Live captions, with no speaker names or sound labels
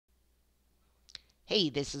Hey,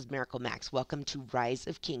 this is Miracle Max. Welcome to Rise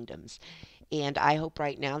of Kingdoms. And I hope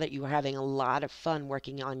right now that you are having a lot of fun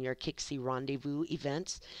working on your Qixi Rendezvous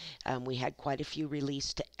events. We had quite a few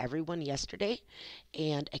released to everyone yesterday,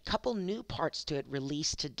 and a couple new parts to it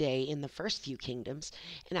released today in the first few kingdoms.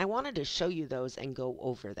 And I wanted to show you those and go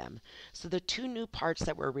over them. So the two new parts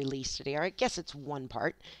that were released today, or I guess it's one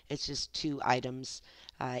part, it's just two items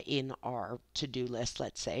in our to-do list,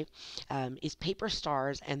 let's say, is paper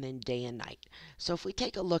stars and then day and night. So if we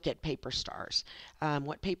take a look at paper stars,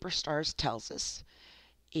 what paper stars tells us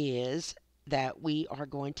is that we are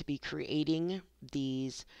going to be creating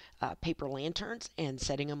these paper lanterns and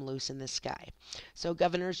setting them loose in the sky. So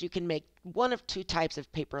governors, you can make one of two types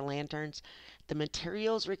of paper lanterns. The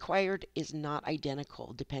materials required is not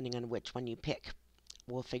identical depending on which one you pick.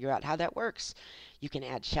 We'll figure out how that works. You can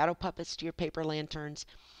add shadow puppets to your paper lanterns,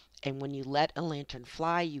 and when you let a lantern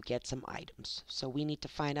fly, you get some items. So we need to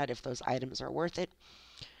find out if those items are worth it.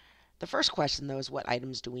 The first question, though, is what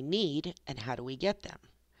items do we need and how do we get them?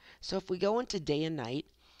 So if we go into day and night,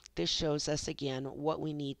 this shows us again what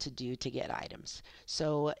we need to do to get items.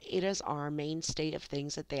 So it is our mainstay of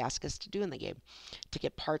things that they ask us to do in the game. To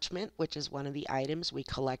get parchment, which is one of the items, we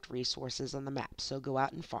collect resources on the map. So go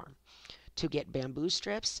out and farm. To get bamboo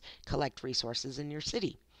strips, collect resources in your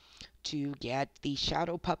city. To get the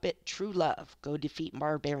shadow puppet True Love, go defeat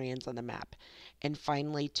barbarians on the map. And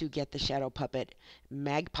finally, to get the shadow puppet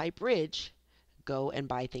Magpie Bridge, go and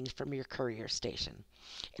buy things from your courier station.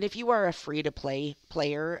 And if you are a free-to-play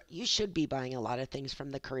player, you should be buying a lot of things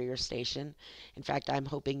from the courier station. In fact, I'm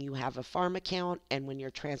hoping you have a farm account, and when you're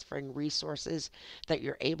transferring resources, that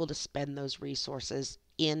you're able to spend those resources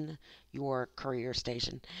in your courier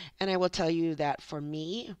station. And I will tell you that for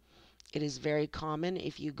me, it is very common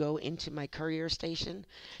if you go into my courier station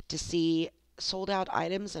to see sold out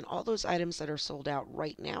items, and all those items that are sold out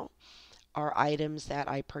right now are items that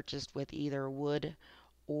I purchased with either wood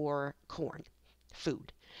or corn,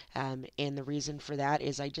 food. And the reason for that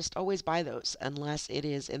is I just always buy those unless it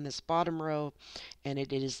is in this bottom row and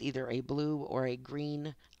it is either a blue or a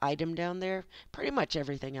green item down there. Pretty much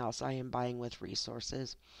everything else I am buying with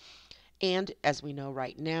resources. And as we know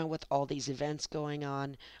right now, with all these events going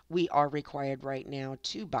on, we are required right now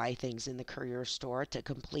to buy things in the courier store to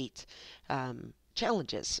complete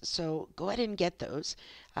challenges. So go ahead and get those,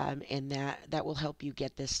 and that will help you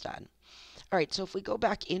get this done. All right, so if we go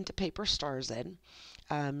back into Paper Stars then,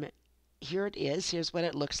 um, here it is. Here's what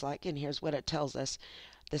it looks like, and here's what it tells us.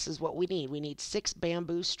 This is what we need. We need 6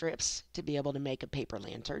 bamboo strips to be able to make a paper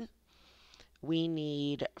lantern. We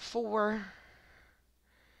need 4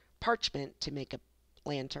 parchment to make a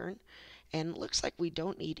lantern. And it looks like we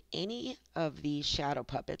don't need any of these shadow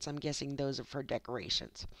puppets. I'm guessing those are for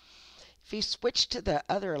decorations. If you switch to the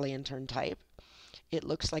other lantern type, it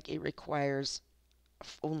looks like it requires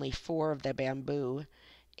only 4 of the bamboo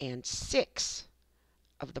and 6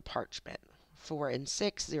 of the parchment. 4 and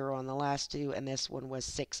 6, 0 on the last two, and this one was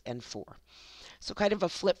 6 and 4. So kind of a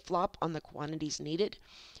flip-flop on the quantities needed.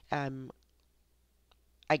 Um,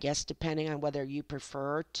 I guess depending on whether you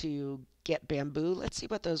prefer to get bamboo. Let's see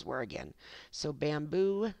what those were again. So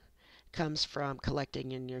bamboo comes from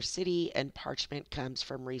collecting in your city, and parchment comes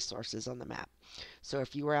from resources on the map. So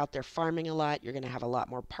if you were out there farming a lot, you're going to have a lot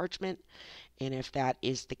more parchment. And if that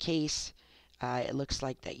is the case, it looks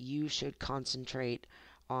like that you should concentrate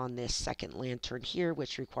on this second lantern here,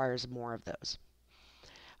 which requires more of those.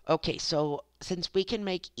 Okay, so since we can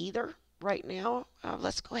make either right now,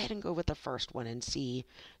 let's go ahead and go with the first one and see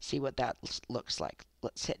what that looks like.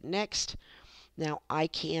 Let's hit next. Now I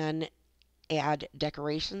can add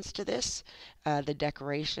decorations to this. The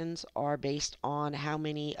decorations are based on how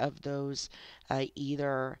many of those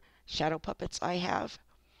either shadow puppets I have,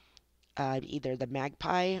 either the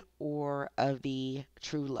magpie or of the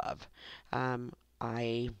true love.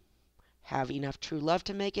 I have enough true love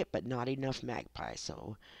to make it, but not enough magpie.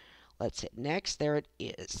 So let's hit next. There it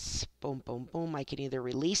is. Boom, boom, boom. I can either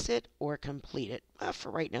release it or complete it.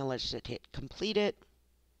 For right now, let's just hit complete it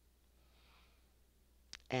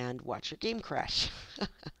and watch your game crash.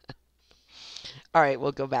 All right,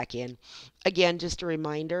 we'll go back in. Again, just a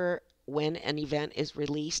reminder, when an event is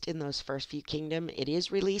released in those first few kingdom, it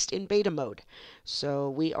is released in beta mode. So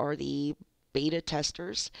we are the beta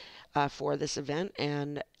testers for this event,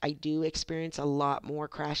 and I do experience a lot more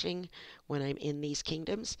crashing when I'm in these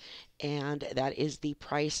kingdoms, and that is the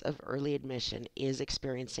price of early admission, is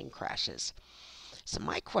experiencing crashes. So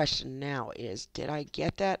my question now is, did I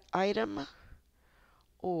get that item,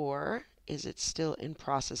 or is it still in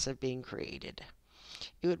process of being created?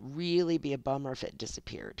 It would really be a bummer if it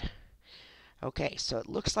disappeared. Okay, so it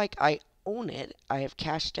looks like I own it, I have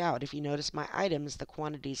cashed out. If you notice my items, the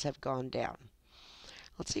quantities have gone down.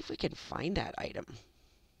 Let's see if we can find that item.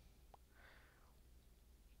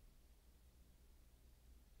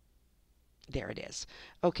 There it is.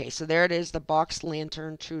 Okay, so there it is, the box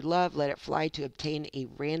lantern, true love, let it fly to obtain a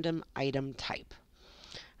random item type.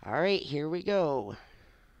 All right, here we go.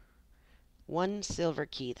 1 silver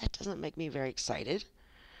key. That doesn't make me very excited.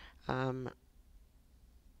 Um,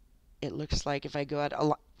 it looks like if I go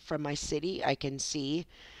out from my city, I can see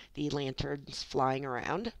the lanterns flying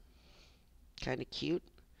around. Kind of cute.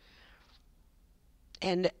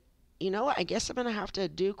 And I guess I'm going to have to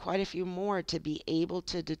do quite a few more to be able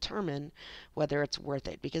to determine whether it's worth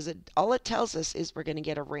it. Because all it tells us is we're going to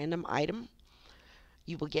get a random item.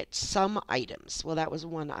 You will get some items. Well, that was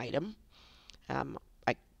one item. Um,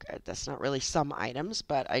 I, that's not really some items,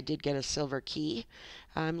 but I did get a silver key.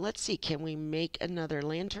 Let's see, can we make another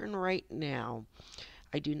lantern right now?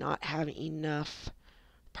 I do not have enough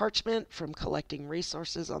parchment from collecting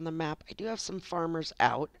resources on the map. I do have some farmers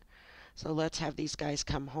out. So let's have these guys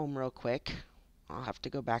come home real quick. I'll have to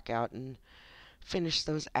go back out and finish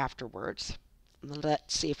those afterwards.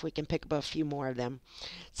 Let's see if we can pick up a few more of them.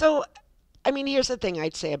 So, here's the thing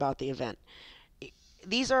I'd say about the event.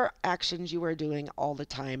 These are actions you are doing all the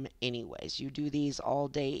time anyways. You do these all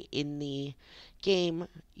day in the game.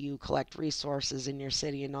 You collect resources in your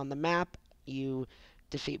city and on the map. You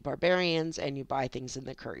defeat barbarians and you buy things in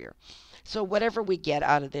the courier. So whatever we get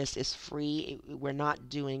out of this is free. We're not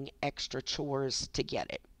doing extra chores to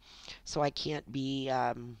get it. So I can't be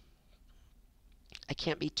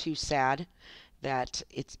too sad that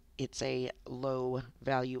it's a low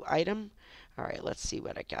value item. All right, let's see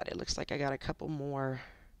what I got. It looks like I got a couple more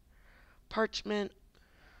parchment.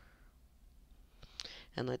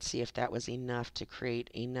 And let's see if that was enough to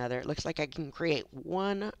create another. It looks like I can create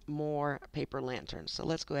one more paper lantern. So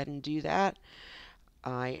let's go ahead and do that.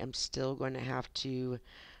 I am still going to have to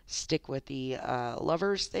stick with the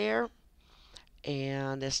lovers there.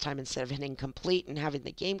 And this time, instead of hitting complete and having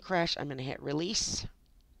the game crash, I'm going to hit release.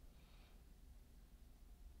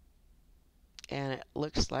 And it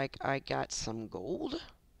looks like I got some gold.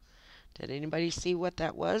 Did anybody see what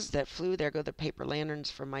that was that flew? There go the paper lanterns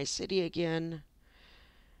from my city again.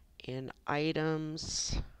 In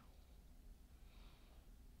items.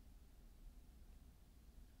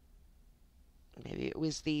 Maybe it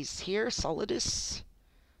was these here, Solidus.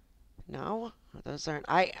 No, those aren't.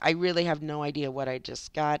 I really have no idea what I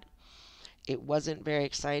just got. It wasn't very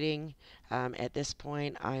exciting. At this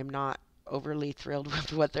point, I'm not overly thrilled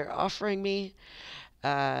with what they're offering me.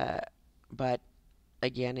 But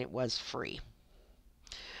again, it was free.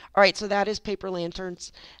 All right, so that is paper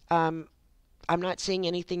lanterns. I'm not seeing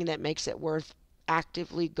anything that makes it worth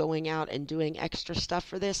actively going out and doing extra stuff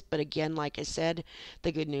for this. But again, like I said,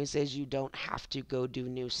 the good news is you don't have to go do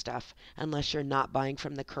new stuff unless you're not buying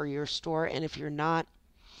from the courier store. And if you're not,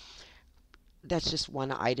 that's just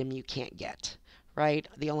one item you can't get, right?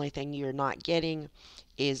 The only thing you're not getting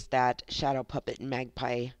is that Shadow Puppet and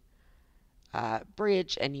Magpie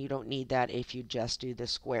bridge, and you don't need that if you just do the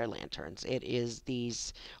square lanterns. It is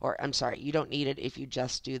these, or I'm sorry, you don't need it if you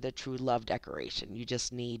just do the True Love decoration. You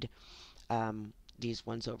just need these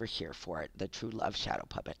ones over here for it, the True Love Shadow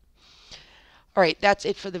Puppet. All right, that's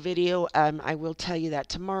it for the video. I will tell you that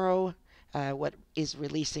tomorrow, what is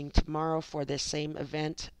releasing tomorrow for this same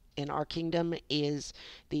event in our kingdom is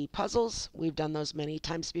the puzzles. We've done those many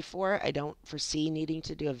times before. I don't foresee needing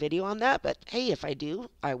to do a video on that, but hey, if I do,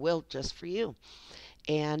 I will just for you.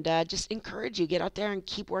 And just encourage you, get out there and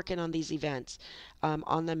keep working on these events.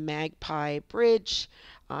 On the Magpie Bridge,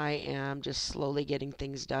 I am just slowly getting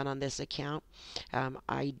things done on this account.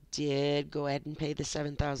 I did go ahead and pay the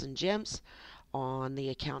 7,000 gems on the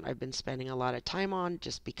account I've been spending a lot of time on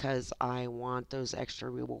just because I want those extra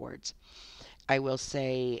rewards. I will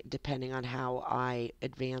say, depending on how I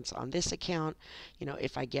advance on this account,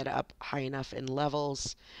 if I get up high enough in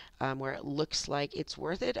levels where it looks like it's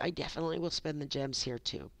worth it, I definitely will spend the gems here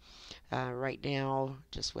too. Right now,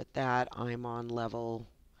 just with that, I'm on level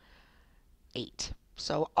 8.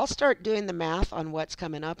 So I'll start doing the math on what's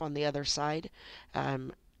coming up on the other side.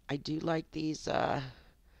 I do like these,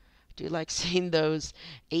 do like seeing those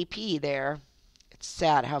AP there. It's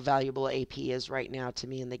sad how valuable AP is right now to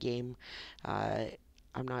me in the game.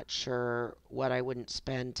 I'm not sure what I wouldn't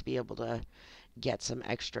spend to be able to get some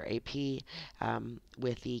extra AP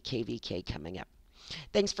with the KvK coming up.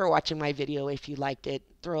 Thanks for watching my video. If you liked it,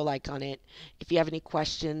 throw a like on it. If you have any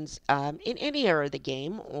questions in any area of the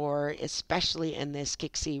game, or especially in this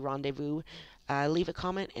Qixi Rendezvous, leave a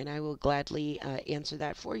comment and I will gladly answer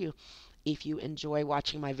that for you. If you enjoy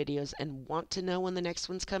watching my videos and want to know when the next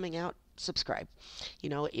one's coming out, subscribe. You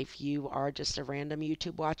know, if you are just a random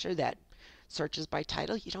YouTube watcher that searches by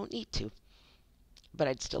title, you don't need to, but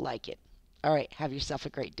I'd still like it. All right, have yourself a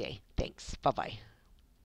great day. Thanks. Bye bye.